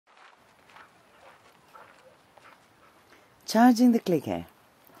charging the clicker.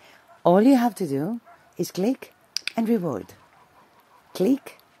 All you have to do is click and reward.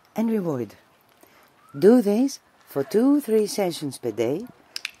 Click and reward. Do this for 2-3 sessions per day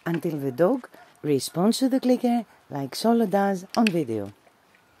until the dog responds to the clicker like Solo does on video.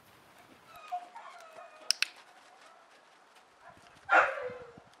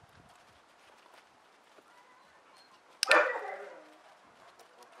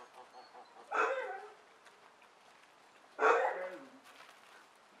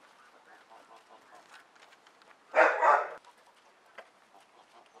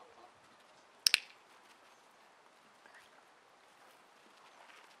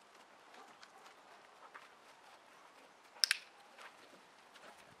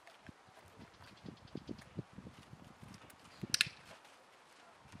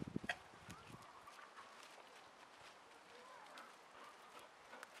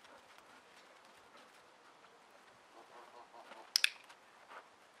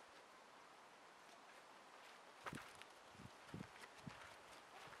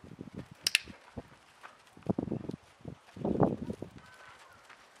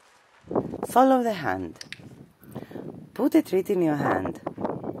 Follow the hand. Put a treat in your hand.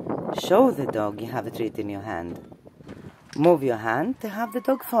 Show the dog you have a treat in your hand. Move your hand to have the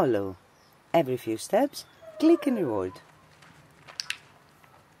dog follow. Every few steps, click and reward.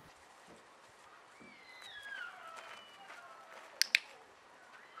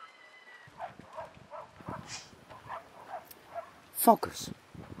 Focus.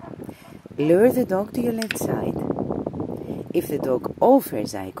 Lure the dog to your left side. If the dog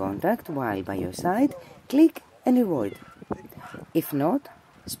offers eye contact while by your side, click and reward. If not,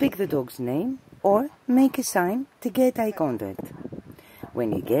 speak the dog's name or make a sign to get eye contact.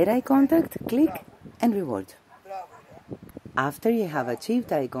 When you get eye contact, click and reward. After you have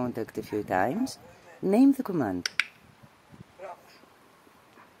achieved eye contact a few times, name the command.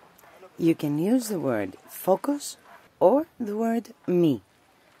 You can use the word focus or the word me.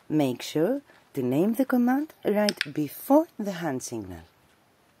 Make sure to name the command right before the hand signal.